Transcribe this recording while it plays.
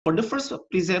For the first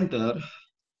presenter,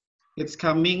 it's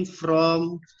coming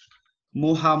from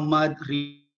Muhammad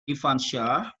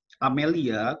Rifansyah,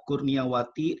 Amelia,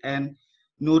 Kurniawati, and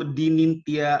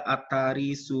Nurdinintya,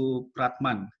 Athari,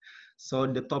 Supratman. So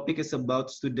the topic is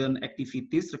about student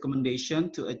activities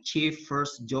recommendation to achieve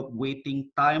first job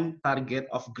waiting time target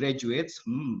of graduates.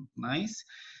 Nice.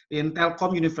 In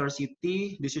Telkom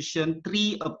University, decision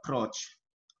tree approach.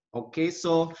 Okay,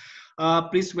 so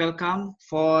please welcome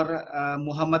for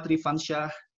Muhammad Rifansyah,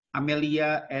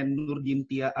 Amelia, and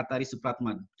Nurdinintya, Athari,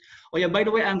 Supratman. Oh yeah, by the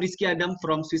way, I'm Rizky Adam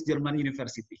from Swiss German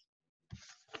University.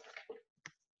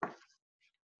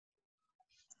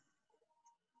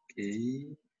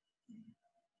 Okay.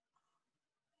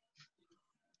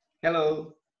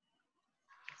 Hello.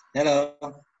 Hello.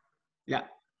 Yeah.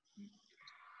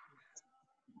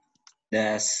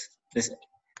 Does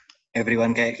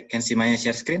everyone can see my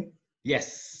share screen?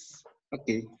 Yes.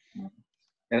 Okay.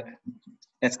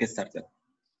 Let's get started.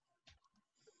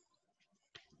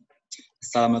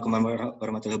 Assalamualaikum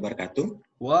warahmatullahi wabarakatuh.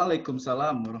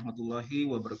 Waalaikumsalam warahmatullahi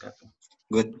wabarakatuh.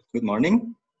 Good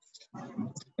morning.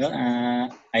 Well,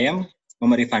 I am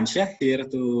Muhammad Rifansyah here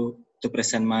to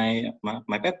present my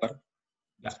paper.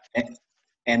 Yeah.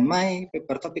 And my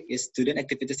paper topic is student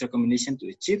activities recommendation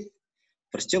to achieve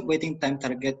first job waiting time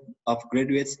target of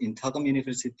graduates in Telkom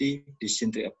University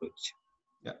decision tree approach.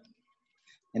 Yeah.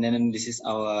 And then this is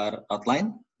our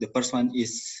outline. The first one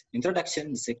is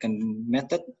introduction, the second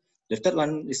method, the third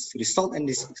one is result and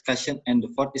discussion, and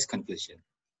the fourth is conclusion.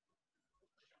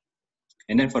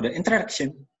 And then for the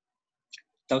introduction,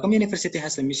 Telkom University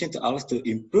has a mission to allow us to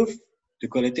improve the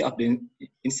quality of the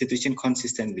institution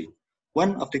consistently.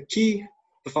 One of the key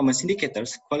performance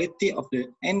indicators, quality of the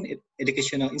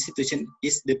educational institution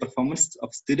is the performance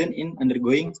of students in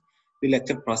undergoing the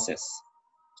lecture process.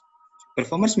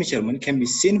 Performance measurement can be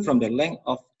seen from the length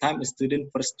of time a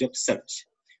student first job search,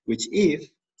 which if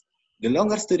the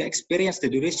longer student experience the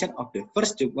duration of the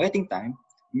first job waiting time,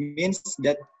 means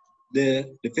that the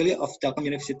value of Telkom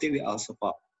University will also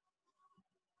fall.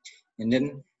 And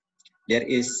then there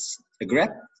is a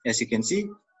graph, as you can see.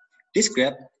 This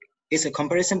graph is a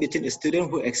comparison between a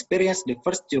student who experienced the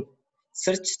first job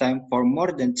search time for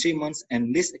more than 3 months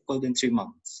and least equal than 3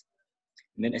 months.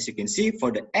 And then as you can see,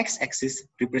 for the x-axis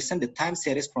represent the time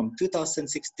series from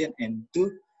 2016 and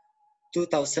to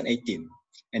 2018.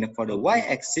 And for the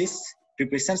y-axis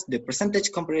represents the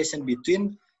percentage comparison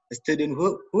between a student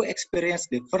who experienced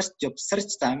the first job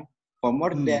search time for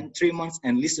more than 3 months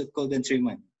and least equal than 3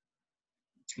 months.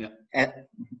 Yeah.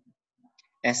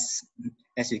 As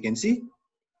you can see,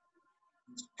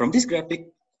 from this graphic,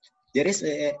 there is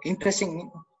an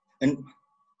interesting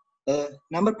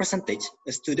number percentage,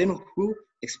 a student who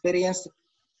experienced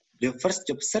the first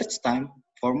job search time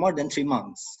for more than 3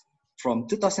 months, from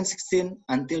 2016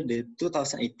 until the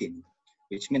 2018,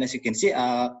 which means, as you can see,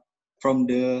 from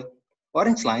the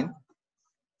orange line,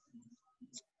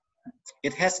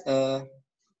 it has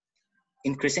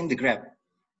increasing the graph.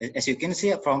 As you can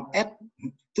see, from at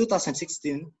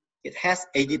 2016, it has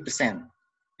 80%.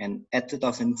 And at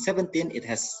 2017, it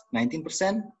has 19%.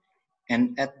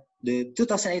 And at the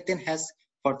 2018 has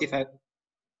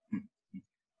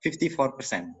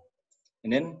 54%.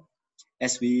 And then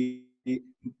as we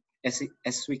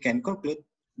can conclude,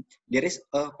 there is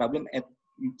a problem at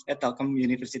Telkom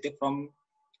University from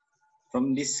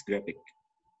this graphic.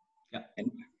 Yeah.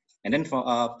 And then for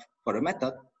the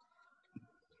method,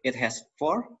 it has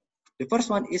 4. The first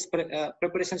one is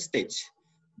preparation stage.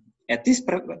 At this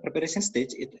preparation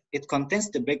stage, it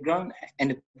contains the background and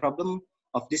the problem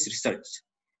of this research.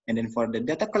 And then for the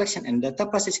data collection and data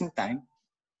processing time,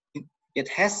 it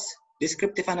has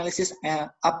descriptive analysis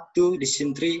up to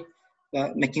decision tree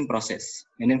making process.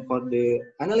 And then for the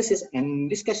analysis and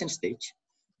discussion stage,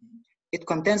 it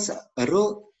contains a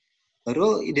role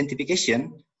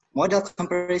identification, model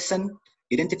comparison,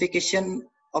 identification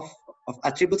of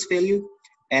attributes value,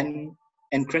 and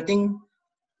creating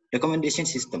recommendation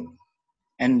system.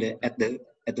 And at the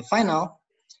final,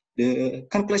 the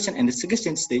conclusion and the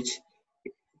suggestion stage,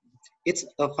 it's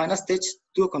a final stage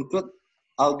to conclude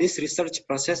all this research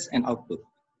process and output.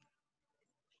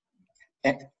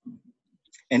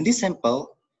 And this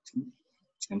sample,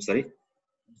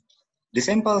 the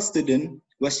sample student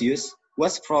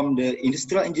was from the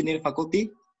industrial engineering faculty,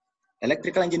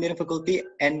 electrical engineering faculty,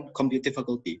 and computer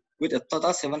faculty, with a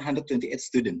total 728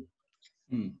 students.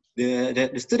 The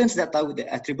students data with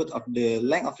the attribute of the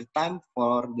length of the time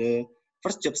for the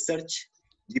first job search,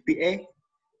 GPA,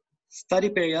 study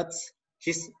periods,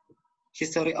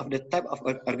 history of the type of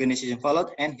organization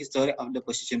followed, and history of the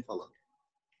position followed.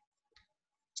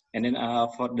 And then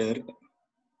for the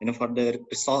And for the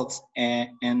results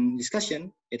and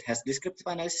discussion, it has descriptive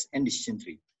analysis and decision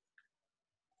tree.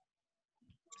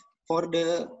 For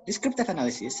the descriptive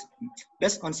analysis,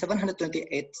 based on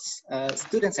 728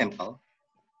 student sample,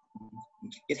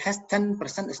 it has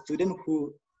 10% student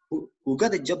who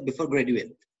got a job before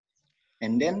graduate,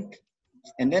 and then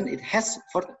it has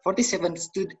 47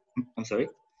 student. I'm sorry,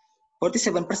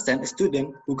 47%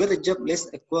 student who got a job less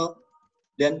equal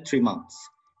than 3 months,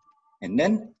 and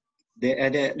then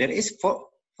there is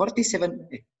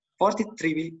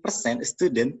 43%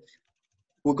 student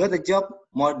who got a job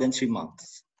more than 3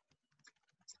 months.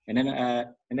 And then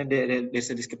there's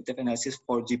a descriptive analysis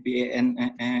for GPA and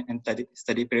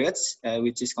study periods,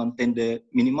 which is contain the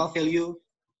minimal value,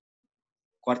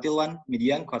 quartile 1,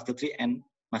 median, quartile 3, and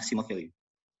maximal value.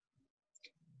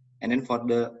 And then for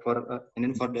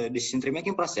the decision tree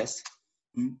making process,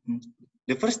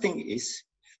 the first thing is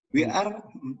we are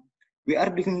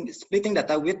doing splitting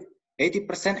data with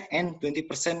 80% and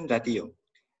 20% ratio.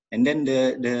 And then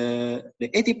the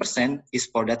 80% is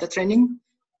for data training,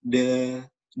 the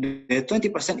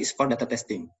 20% is for data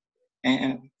testing.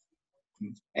 And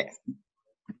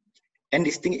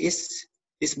this thing is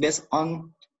based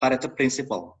on Pareto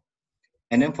principle.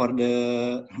 And then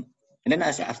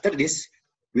after this,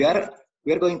 we are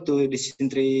going to decision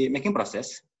tree making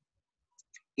process.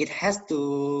 It has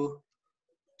two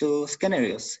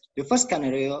scenarios. The first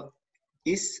scenario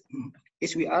is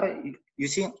we are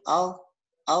using all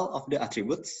of the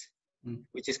attributes,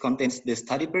 which is contains the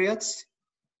study periods,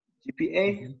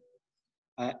 GPA,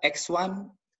 X1,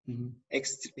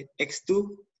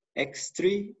 X2,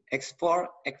 X3, X4,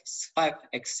 X5,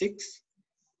 X6,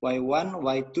 Y1,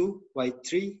 Y2,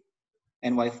 Y3,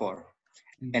 and Y4.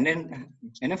 And then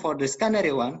for the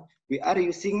scenario 1, we are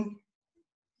using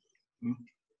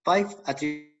 5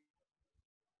 attributes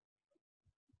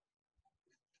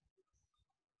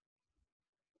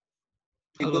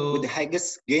with the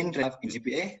highest gain rate in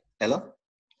GPA. Hello?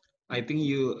 I think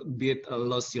you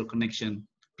lost your connection.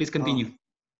 Please continue. Oh,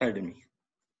 pardon me.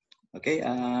 Okay.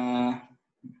 And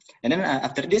then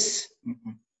after this,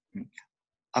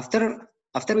 after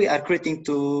we are creating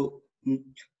two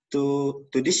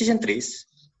decision trees,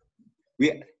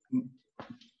 we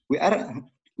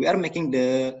are making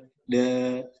the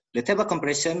table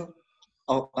comparison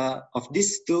of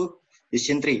these two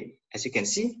decision tree. As you can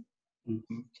see,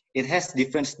 it has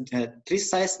different tree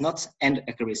size, nodes, and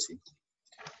accuracy.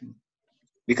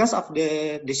 Because of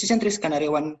the decision tree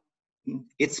scenario 1,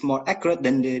 it's more accurate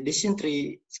than the decision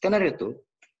tree scenario 2.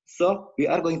 So we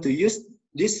are going to use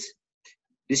this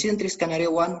decision tree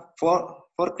scenario 1 for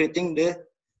creating the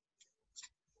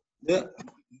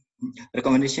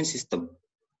recommendation system.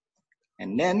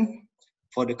 And then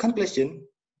for the conclusion,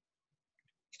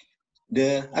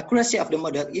 the accuracy of the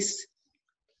model is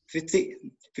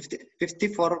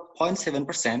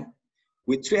 54.7%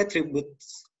 with 3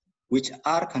 attributes which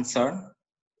are concerned: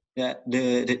 the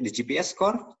GPS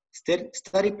score,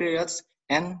 study periods,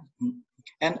 and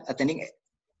attending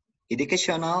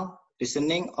educational,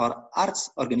 listening, or arts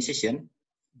organization.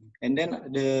 And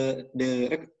then the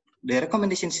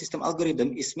recommendation system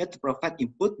algorithm is made to provide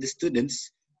input the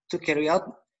students to carry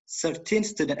out certain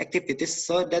student activities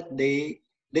so that they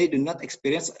do not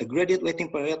experience a graduate waiting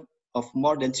period of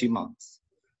more than 3 months.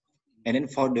 And then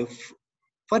for the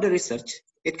research,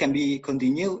 it can be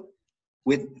continued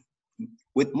with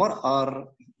more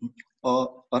or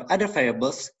other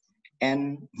variables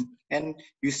and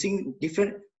using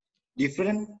different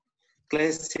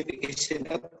classification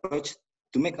approach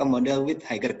to make a model with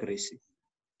higher accuracy.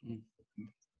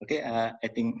 Okay, I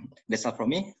think that's all from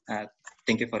me.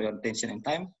 Thank you for your attention and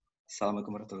time.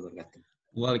 Assalamualaikum warahmatullahi wabarakatuh.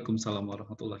 Waalaikumsalam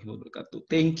warahmatullahi wabarakatuh.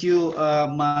 Thank you,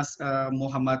 Mas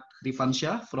Muhammad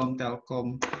Rifansyah from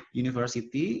Telkom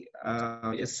University.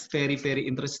 It's very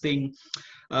interesting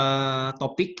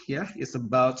topic. Yeah, it's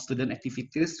about student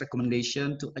activities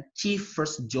recommendation to achieve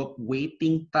first job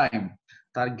waiting time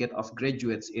target of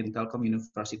graduates in Telkom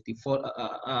University.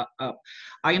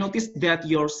 I noticed that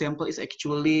your sample is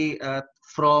actually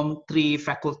from 3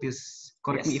 faculties.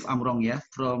 Correct me if I'm wrong. Yeah,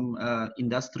 from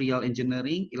industrial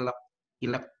engineering,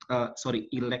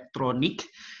 electronic,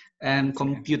 and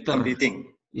computing.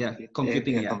 Yeah,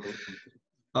 computing. Yeah.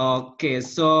 Okay,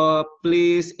 so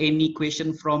please, any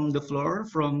question from the floor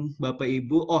from Bapak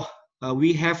Ibu?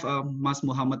 We have Mas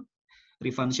Muhammad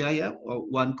Rifansyah. Yeah,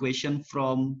 one question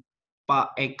from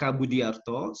Pak Eka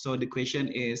Budiarto. So the question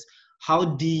is, how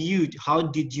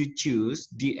did you choose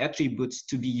the attributes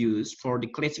to be used for the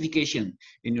classification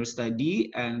in your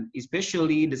study, and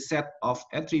especially the set of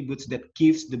attributes that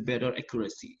gives the better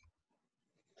accuracy?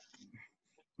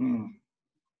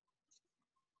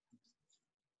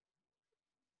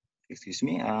 Excuse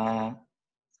me.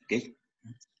 Okay.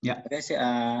 Yeah. Okay. So,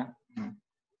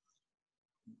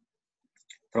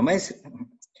 from my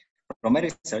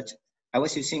research, I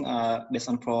was using based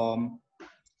on from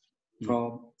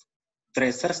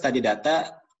tracer study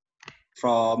data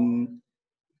from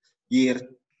year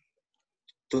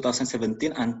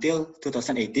 2017 until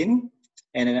 2018,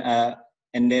 and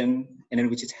then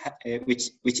which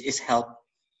is help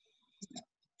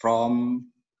from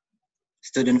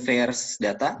student fairs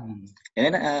data,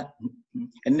 and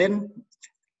then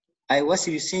I was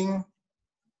using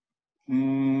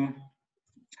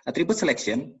attribute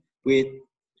selection with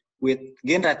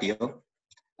gain ratio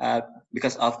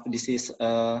because of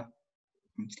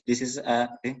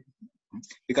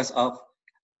because of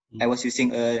I was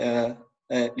using a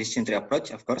decision tree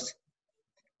approach, of course,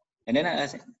 and then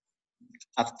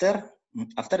after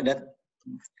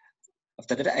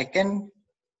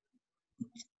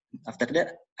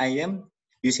that I am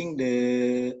using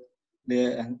and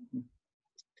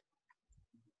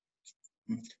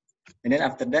then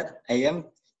after that I am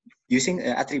using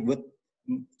attribute.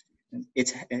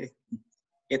 It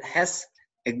has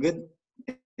a good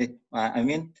I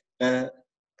mean a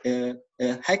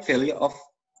high value of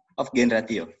gain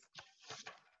ratio.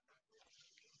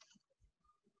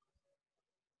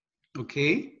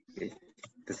 Okay.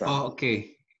 Oh,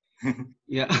 okay.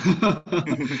 Yeah.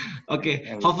 Okay.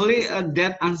 Yeah, Hopefully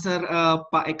that answer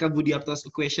Pak Eka Budiarto's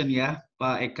question ya,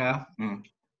 Pak Eka.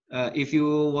 If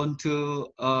you want to,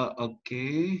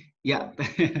 okay, yeah.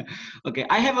 Okay,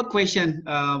 I have a question,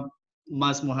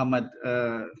 Mas Muhammad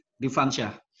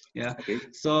Rifansyah. Yeah. Okay.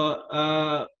 So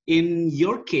in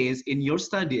your case, in your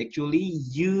study, actually,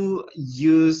 you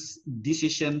use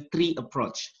decision tree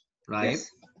approach, right?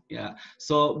 Yes. Yeah.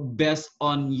 So based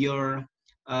on your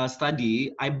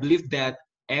study, I believe that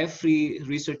every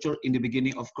researcher in the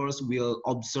beginning, of course, will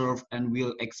observe and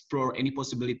will explore any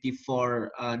possibility for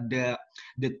the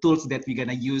tools that we're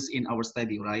gonna use in our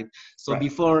study, right? So right.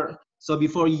 before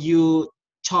you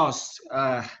chose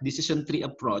decision tree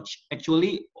approach,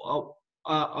 actually,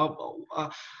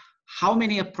 how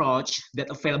many approach that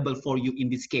available for you in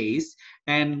this case,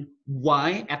 and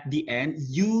why at the end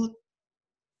you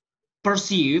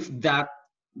perceive that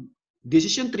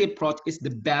decision tree approach is the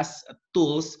best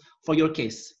tools for your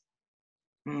case?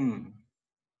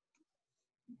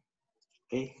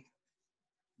 Okay.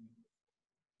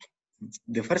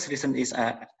 The first reason is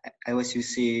I was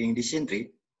using decision tree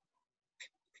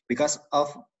because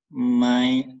of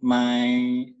my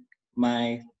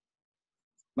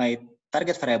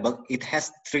target variable. It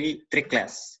has three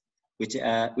class, which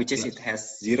is it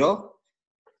has 0,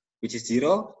 which is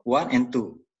 0, 1, and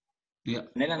 2. Yeah.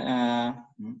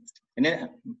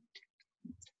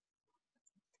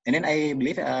 And then I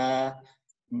believe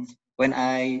when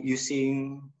I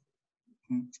using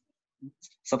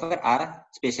software R,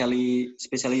 especially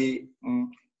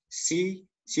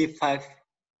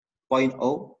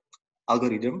C5.0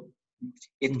 algorithm,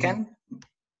 it can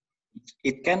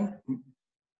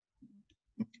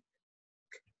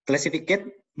classificate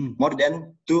more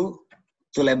than two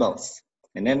labels,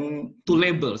 and then more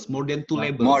than two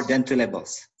labels. More than two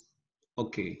labels.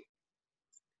 Okay.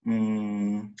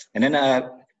 And then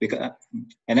the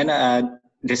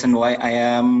reason why I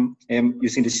am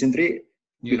using decision tree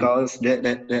because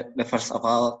the first of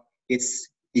all, it's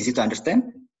easy to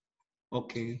understand.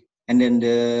 Okay. And then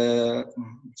the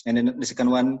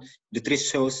second one, the tree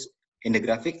shows in the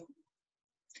graphic.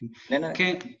 Then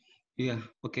okay.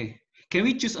 Can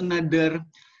we choose another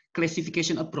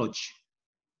classification approach?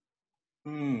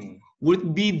 Would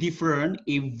it be different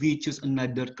if we choose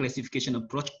another classification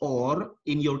approach, or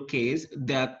in your case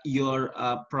that your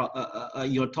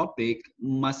topic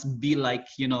must be like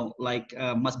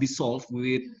must be solved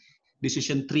with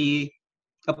decision tree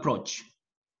approach?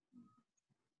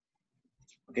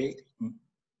 Okay.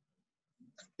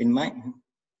 In my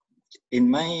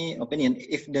opinion,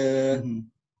 if the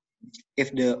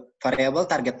variable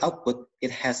target output it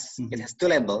has two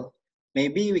labels,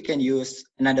 maybe we can use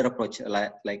another approach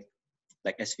like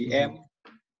SVM.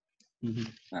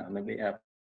 Maybe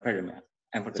pardon me,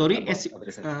 sorry,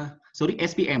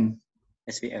 SPM.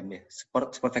 SVM, yeah,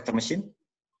 support vector machine.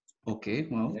 Okay.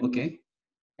 Wow. Okay.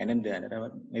 And then the other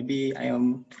one, maybe I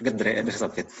forget the address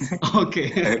of it.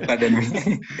 Okay. Pardon me.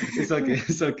 It's okay.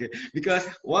 It's okay. Because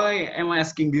why am I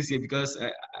asking this here? Because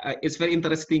it's very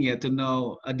interesting to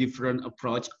know a different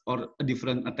approach or a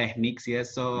different techniques.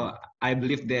 So I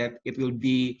believe that it will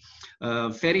be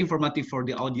very informative for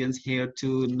the audience here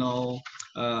to know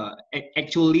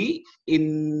actually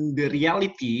in the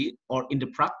reality or in the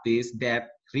practice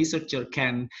that researcher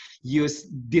can use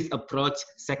this approach,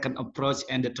 second approach,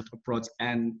 and the third approach.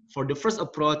 And for the first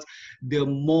approach, the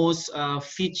most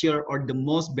feature or the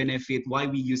most benefit why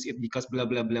we use it because blah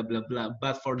blah blah blah blah.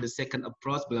 But for the second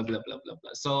approach, blah blah blah blah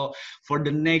blah. So for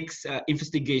the next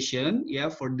investigation, yeah,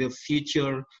 for the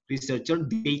future researcher,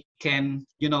 they can,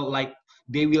 you know, like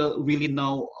they will really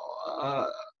know a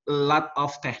lot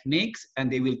of techniques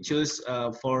and they will choose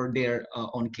for their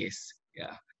own case.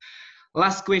 Yeah.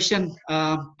 Last question,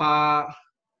 Pak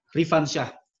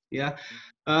Rifansyah. Yeah.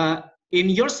 In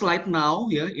your slide now,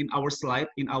 yeah, in our slide,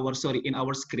 in our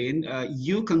screen,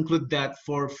 you conclude that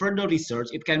for further research,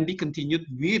 it can be continued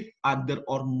with other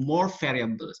or more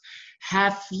variables.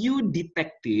 Have you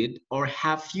detected or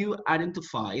have you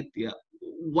identified, yeah,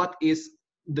 what is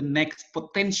the next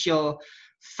potential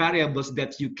variables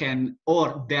that you can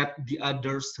or that the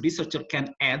others researcher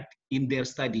can add in their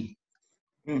study?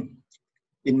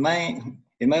 In my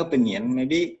opinion,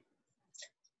 maybe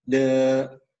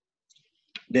the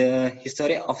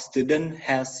history of student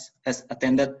has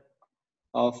attended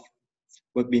of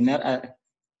webinar,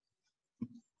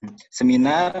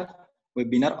 seminar,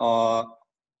 webinar,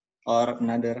 or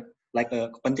another like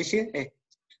a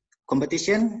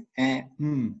competition, and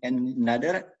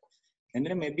another, and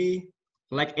then maybe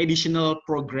like additional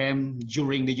program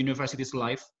during the university's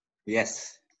life.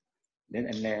 Yes.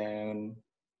 Then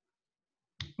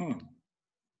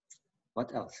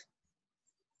what else?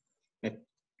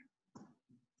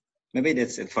 Maybe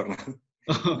that's it for now.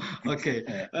 Okay.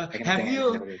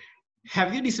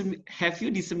 Have you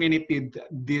disseminated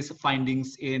these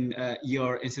findings in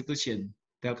your institution,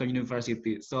 Telkom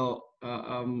University? So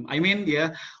I mean,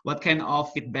 yeah, what kind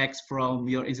of feedbacks from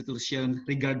your institution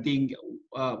regarding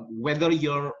whether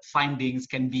your findings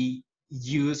can be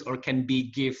used or can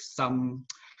be give some,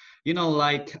 you know,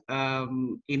 like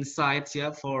insights,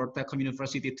 yeah, for Telkom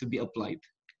University to be applied?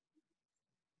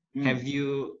 Have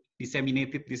you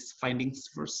disseminated these findings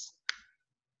first?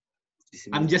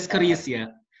 I'm just curious, yeah.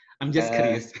 I'm just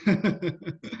curious.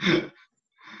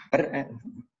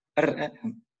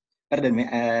 Pardon me,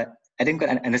 I didn't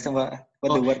quite understand what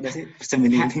the word is.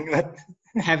 Disseminating what?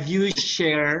 Have you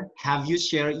shared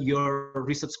your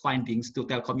research findings to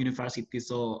Telkom University?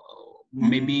 So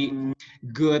maybe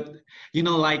good, you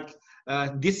know, like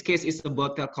this case is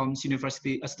about Telkom's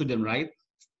University, a student, right?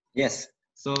 Yes.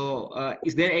 So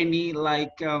is there any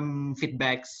like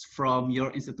feedbacks from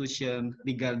your institution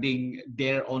regarding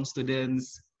their own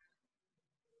students?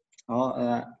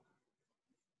 Or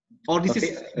this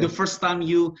is the first time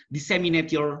you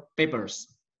disseminate your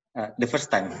papers? The first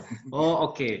time. Oh,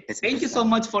 okay. Thank you so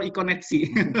much for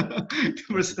ICONETSI.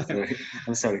 First time.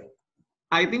 I'm sorry.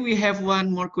 I think we have one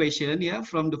more question, yeah,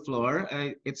 from the floor.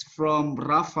 It's from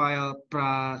Rafael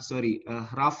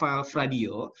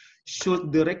Fradio.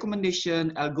 Should the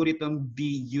recommendation algorithm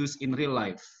be used in real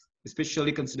life,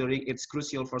 especially considering it's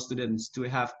crucial for students to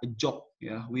have a job,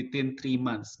 yeah, within 3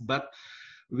 months, but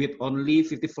with only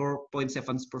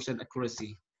 54.7%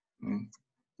 accuracy?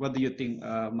 What do you think,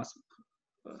 Mas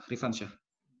Rifansyah?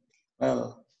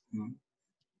 Well,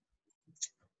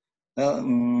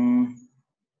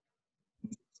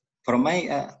 from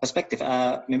my perspective,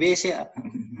 maybe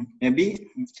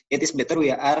it is better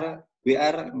we are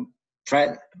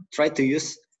try to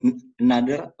use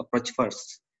another approach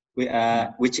first.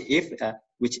 Which if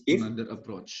another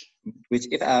approach, which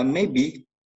if maybe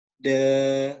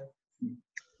the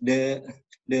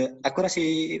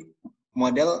accuracy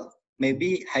model may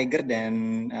be higher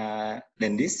than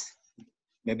this,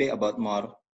 maybe about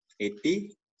more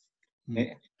 80,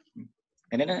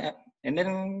 and then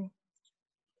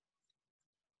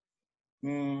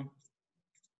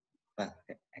I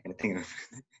can think of.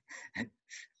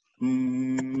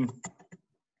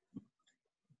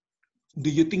 Do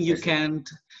you think you can't,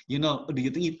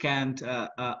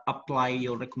 apply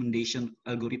your recommendation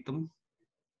algorithm?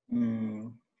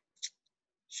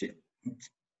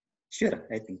 Sure,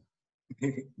 I think.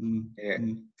 Yeah.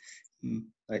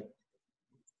 Right.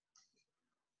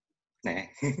 Nah.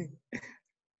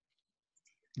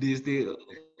 Do you still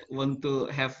want to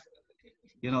have,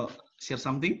 share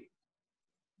something?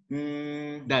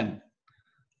 Done.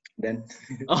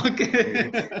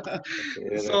 Okay.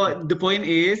 So the point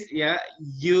is, yeah,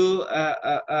 you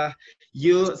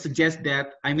suggest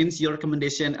that, your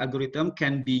recommendation algorithm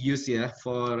can be used, yeah,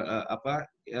 for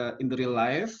in the real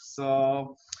life.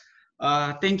 So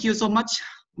thank you so much,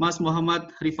 Mas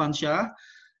Muhammad Rifansyah.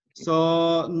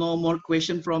 So no more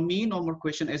question from me, no more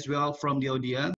question as well from the audience.